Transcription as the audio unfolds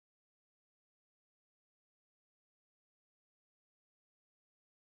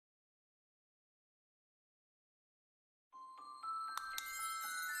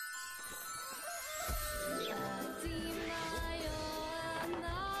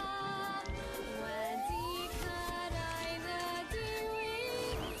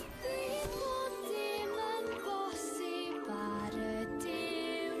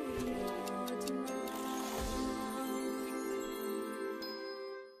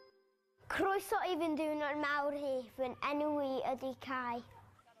Croeso I fynd diwrnod mawr hi, fy'n enw I ydi Cai.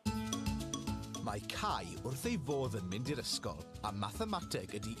 Mae Cai wrth ei fodd yn mynd i'r ysgol a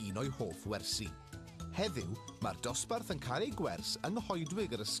mathemateg ydy un o'i hoff wersi. Heddiw, mae'r dosbarth yn cael ei gwers yng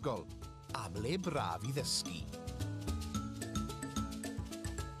nghoedwig yr ysgol, am le braf I ddysgu.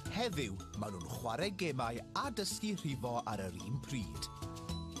 Heddiw, maen nhw'n chwarae gemau a dysgu rhifo ar yr un pryd.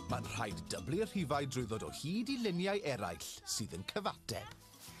 Mae'n rhaid dyblu'r rhifau drwy ddod o hyd I luniau eraill sydd yn cyfateb.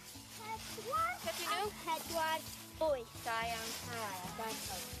 Pedwar, wyth. Da iawn.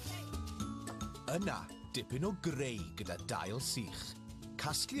 Yna, dipyn o greu gyda dail sych.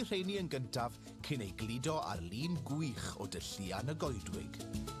 Casglu rheini yn gyntaf cyn ei gludo ar lun gwych o dylluan y goedwig.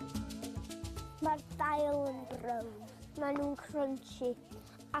 Mae'r dail yn brown. Maen nhw'n crunchy.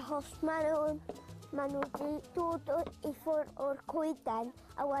 Achos maen nhw wedi dod I ffwrdd o'r coeden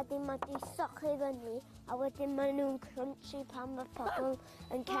a wedyn mae wedi sochu fyny a wedyn maen nhw'n crunchy pan mae pobl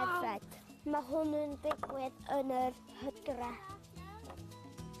yn cerdded. Mae hwn yn digwydd yn yr Hydref.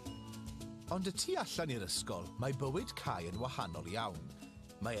 Ond y tu allan i'r ysgol, mae bywyd Cai yn wahanol iawn.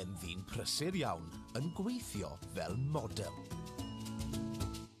 Mae e'n ddyn prysur iawn yn gweithio fel model.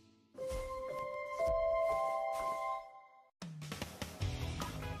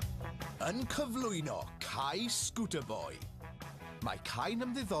 Yn cyflwyno Cai Scooter Boy. Mae Cai'n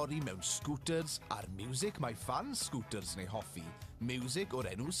ymddiddori mewn scooters a'r miwsig mae fan scooters neu hoffi, miwsig o'r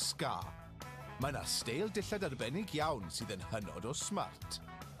enw ska. Mae yna steil dillad arbennig iawn sydd yn hynod o smart.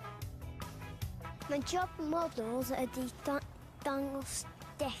 Mae job models ydy dangos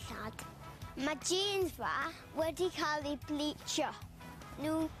dillad. Mae jeans fa wedi cael ei bleachio.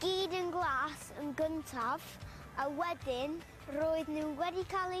 Nhw'n gyd yn glas yn gyntaf a wedyn roedd nhw wedi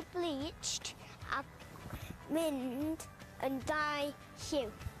cael ei bleached a mynd yn dau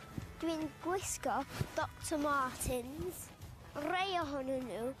lliw. Dwi'n gwisgo Dr Martens. Rhai ohonyn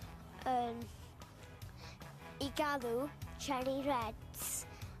nhw yn I galw Cherry Reds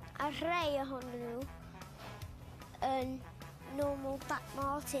a rhai ohonyn nhw yn normal Doc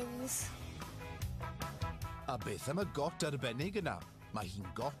Martens. A beth am y got arbennig yna? Mae hi'n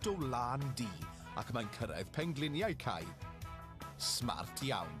got o lan du ac mae'n cyrraedd pengliniau Cai. Smart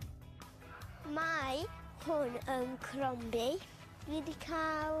iawn. Mae hwn yn crombi. Dwi wedi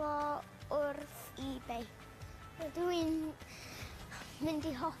cael o wrth eBay. Dwi'n mynd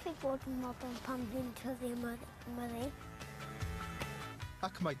I hoffi bod yn model pan fi'n tyfu yma.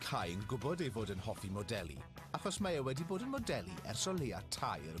 Ac mae Cai yn gwybod ei fod yn hoffi modelu, achos mae e wedi bod yn modelu ers o leia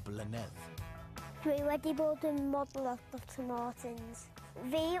 2 blynedd. Dwi wedi bod yn model o Dr Martens.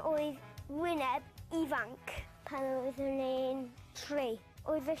 Fi oedd wyneb ifanc pan oedd yn 3.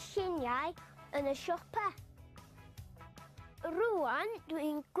 Oedd y lluniau yn y siopa. Rwan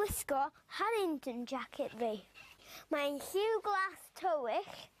dwi'n gwisgo Harrington jacket fi. Mae'n lliw glas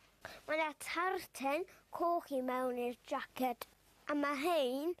tywych. Mae'n tartan coch I mewn i'r jacket. A mae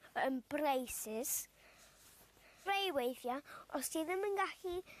hein yn braces. Rhai weithiau, os ti ddim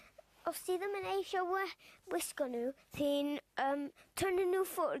yn eisiau wisgo nhw, ti'n tynnu nhw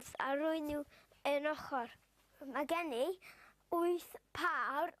ffwrdd a rhoi nhw yn ochr. Mae gen I 8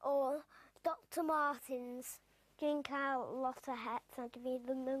 par o Dr Martens. Dwi'n cael lot o het a dwi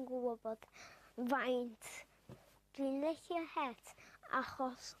ddim yn gwybod faint. Dwi'n licio het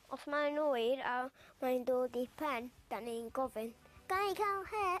achos os mae'n oer a mae'n dod I pen, da ni'n gofyn. Ga I cael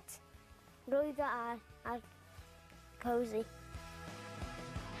het? Roedd o ar cozy.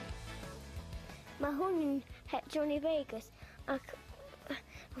 Mae hwn yn het Johnny Vegas ac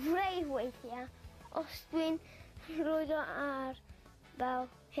rhai weithiau os dwi'n roedd o ar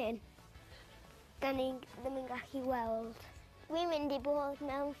fel hyn. Da ni ddim yn gallu weld. Dwi'n mynd I bod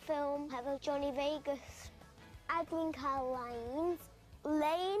mewn ffilm hefo Johnny Vegas. A dwi'n cael lines.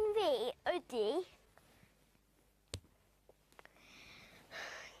 Lein fi ydy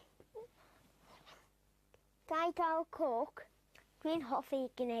Ga I gael coc? Dwi'n hoffi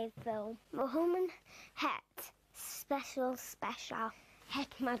gwneud ffilm. Mae hwn yn het special.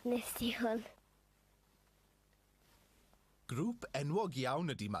 Het madness di hwn. Grŵp enwog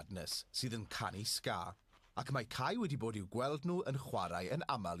iawn ydy Madness sydd yn canu ska, ac mae Cai wedi bod i'w gweld nhw yn chwarae yn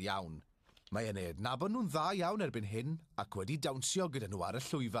aml iawn. Mae e'n ei adnabod nhw'n dda iawn erbyn hyn ac wedi dawnsio gyda nhw ar y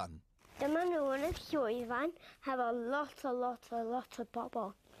llwyfan. Dyma nhw yn y llwyfan hefo lot o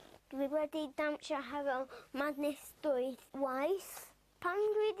bobl. Dwi wedi dawnsio hefo Madness 2 waith. Pan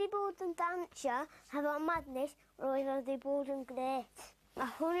dwi wedi bod yn dawnsio hefo Madness, roedd wedi bod yn gret.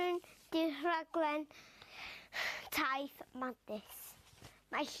 Mae hwn yn rhaglen taith Madness.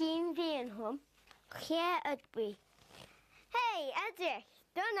 Mae llun fi yn hwn. Lle ydw I? Hei, edrych,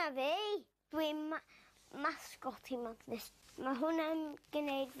 dyna fi. Dwi'n mascot I Madness. Mae hwnna'n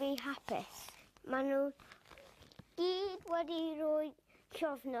gwneud fi hapus. Maen nhw gyd wedi rhoi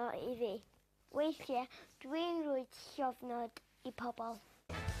llofnod i fi. Weithiau, dwi'n rhoi llofnod i pobl.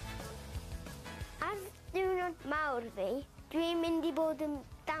 Ar diwrnod mawr fi, dwi'n mynd i bod yn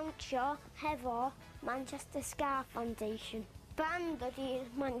dawnsio hefo Manchester Ska Foundation. Band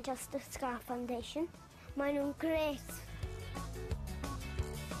ydy'r Manchester Ska Foundation. Maen nhw'n gret.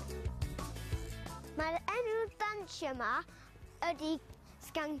 Mae'r enw'r dansio yma ydy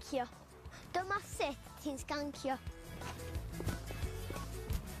sgancio. Dyma sut ti'n sgancio.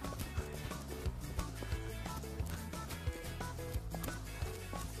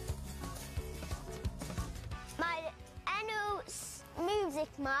 Mae'r enw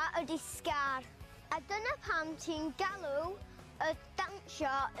music yma ydy scar. A dyna pam ti'n galw y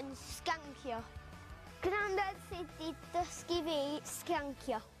dansio yn sgancio. Grandad sydd wedi dysgu fi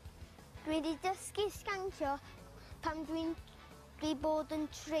sgancio. Dwi wedi dysgu sgancio pam dwi bod yn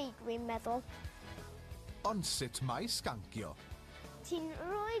tri, dwi'n meddwl. Ond sut mae sgancio? Ti'n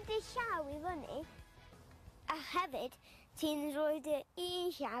rhoi dy llaw i fyny, a hefyd ti'n rhoi dy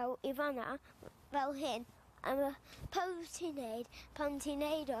un llaw i fan'na fel hyn, a mae pose ti'n neud pan ti'n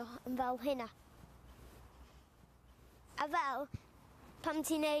neud o yn fel hynna. A fel, pan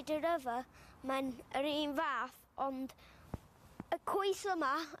ti'n neud yr yfy, mae'n yr un fath, ond y coes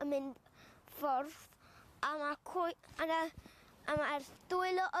yma yn mynd ffwrdd, a mae'r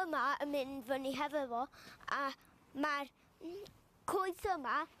dwylo yma yn mynd fyny hefo fo, a mae'r coes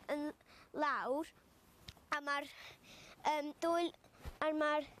yma yn lawr, a mae'r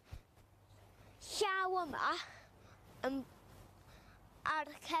llaw yma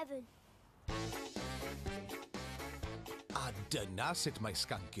ar cefn. A dyna sut mae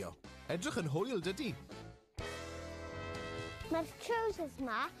sgancio. Edrych yn hwyl, dydi? Mae'r trousers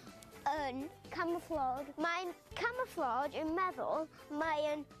yma yn camouflage. Mae'n camouflage yn meddwl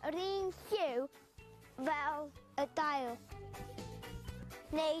mae'n yr un lliw fel y dail.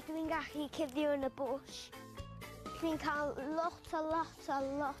 Neu dwi'n gallu cuddio yn y bush. Dwi'n cael lot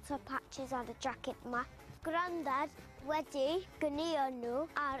o patches ar y jacket yma. Grandad wedi gwnïo nhw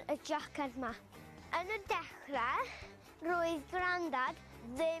ar y jacket yma. Yn y dechrau, roedd Grandad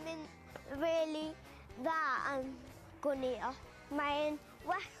ddim yn really dda am gwnïo. Mae'n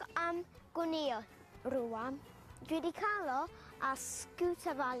well am gwnïo rwan. Dwi wedi cael o a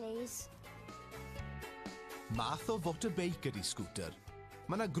scooter valleys. Math o fotobeic ydi scooter.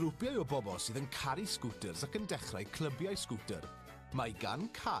 Mae yna grwpiau o bobl sydd yn caru scooters ac yn dechrau clybiau scooter. Mae gan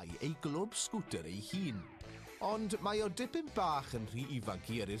Kai ei glwb scooter ei hun. Ond mae o dipyn bach yn rhy ifanc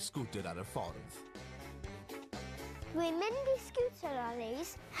i yrru'r scooter ar y ffordd. Dwi'n mynd i scooter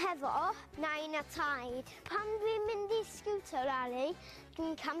rallies hefo nain a taid. Pan dwi'n mynd i scooter rally,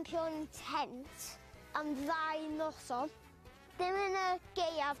 dwi'n campio yn tent am 2 noson. Ddim yn y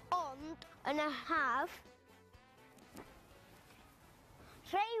gaeaf, ond yn y haf.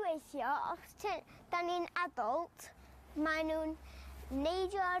 Rhai weithio, os da ni'n adult, maen nhw'n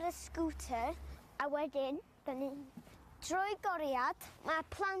neidio ar y scooter, a wedyn, da ni'n trwy goriad. Mae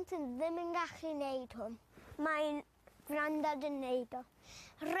plant yn ddim yn gallu neud hwn. Mae'n Grandad yn neud o.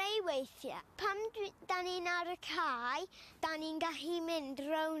 Rhai weithiau, pam da ni'n ar y cae, da ni'n gallu mynd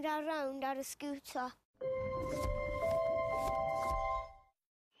rownd a rownd ar y scooter.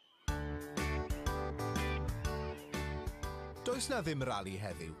 Does na ddim rali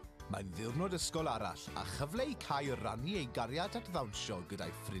heddiw. Mae'n ddiwrnod ysgol arall a chyfle i Kai rannu ei gariad at ddawnsio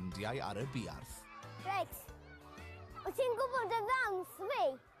gyda'i ffrindiau ar y biarth. Reit, wyt ti'n gwybod y ddawns fi?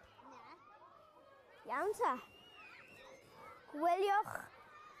 Iawn ta. Gwyliwch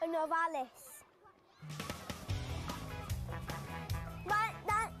yn ofalus.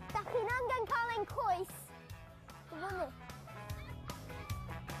 Da chi'n angen cael ein coes. Fyny.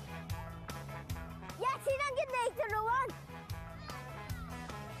 Ie, ti'n angen neud yn rwan.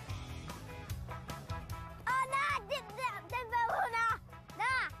 O na, dim fel hwnna.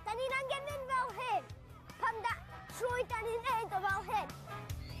 Na, da ni'n angen mynd fel hyn. Trwy da ni'n neud o fel hyn.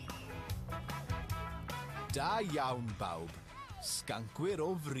 Da iawn, bawb. Sgancwyr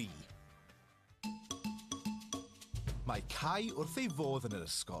o fri. Mae Kai wrth ei fodd yn yr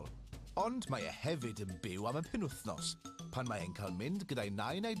ysgol, ond mae e hefyd yn byw am y penwythnos, pan mae e'n cael mynd gyda'i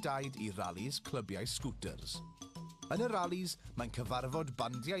nain a'i daid i rallies clybiau scooters. Yn y rallies, mae'n cyfarfod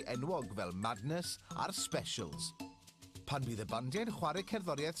bandiau enwog fel Madness a'r Specials. Pan bydd y bandiau'n chwarae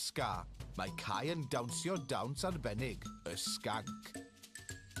cerddoriaeth ska, mae Kai yn dawnsio dawns arbennig, y sganc.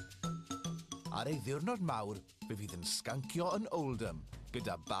 Ar ei ddiwrnod mawr, fe fydd yn sgancio yn Oldham,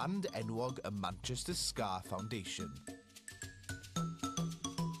 gyda band enwog y Manchester Ska Foundation.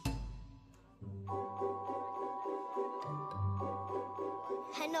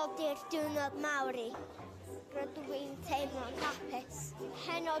 Heno di'r diwrnod mawr i. Rydw i'n teimlo'n hapus.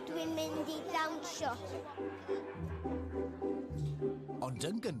 Heno dwi'n mynd i dawnsio. Ond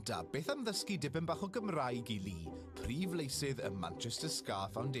yn gyntaf, beth am ddysgu dipyn bach o Gymraeg i Lee, prif leisydd y Manchester Ska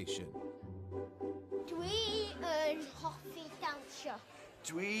Foundation? Dwi yn hoffi dawnsio.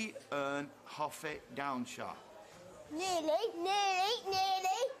 Dwi yn hoffi dawnsio. Nearly.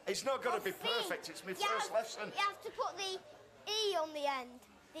 It's not got to be perfect, it's my first lesson. You have to put the E on the end.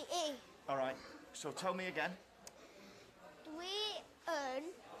 The E. All right, so tell me again. Dwi yn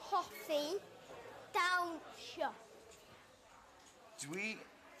hoffi dawnsio. Dwi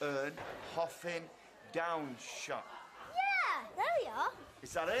yn hoffi'n dawnsio. Yeah, there we are.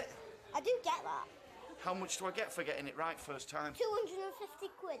 Is that it? I do get that. How much do I get for getting it right first time? 250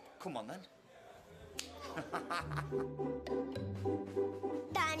 quid. Come on then.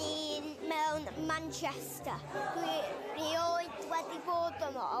 Da ni'n mewn Manchester. Dwi rioed wedi bod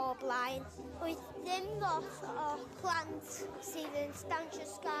yma o blaen. Wyth ddim lot o plant sydd yn dawnsio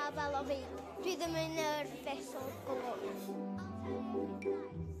ska fel o fi. Dwi ddim yn nerfus o gwbl.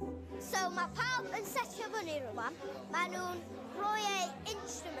 So mae pawb yn setio fyny rwan. Maen nhw'n rhoi eu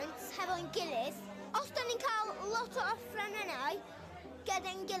instruments hefo'n gilydd. Os da ni'n cael lot o ffrenynau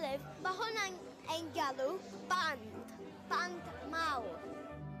gyda'n gilydd, mae hwnna'n ein galw band mawr.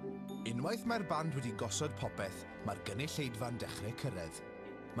 Unwaith mae'r band wedi gosod popeth, mae'r gynulleidfa'n dechrau cyrraedd.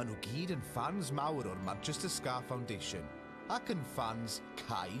 Maen nhw gyd yn fans mawr o'r Manchester Ska Foundation ac yn fans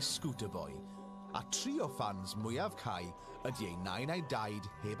Kai Scooterboy. A tri o fans mwyaf Kai ydy ei nain a'i daid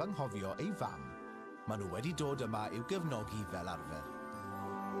heb anghofio ei fam. Maen nhw wedi dod yma i'w gefnogi fel arfer.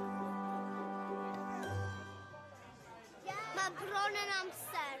 Mae bron yn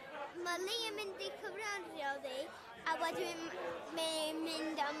amser. Mae Lee yn mynd i cyfrandio ddi a wedyn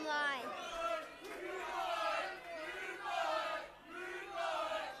mynd ymlaen.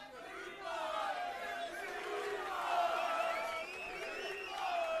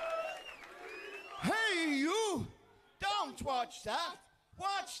 Hey, you! Don't watch that!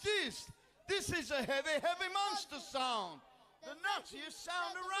 Watch this! This is a heavy, heavy monster sound! The nuttiest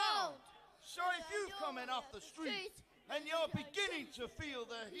sound around! So if you're coming off the street and you're beginning to feel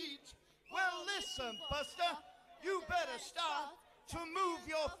the heat, well, listen, Buster, you better start to move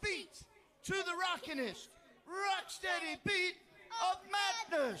your feet to the rockinest, rock-steady beat of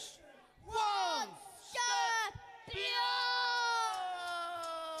madness. One step beyond!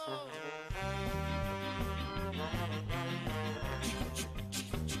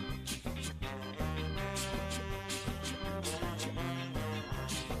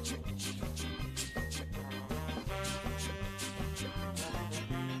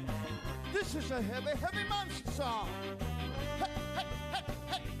 This is a heavy, heavy monster song. Hey, hey.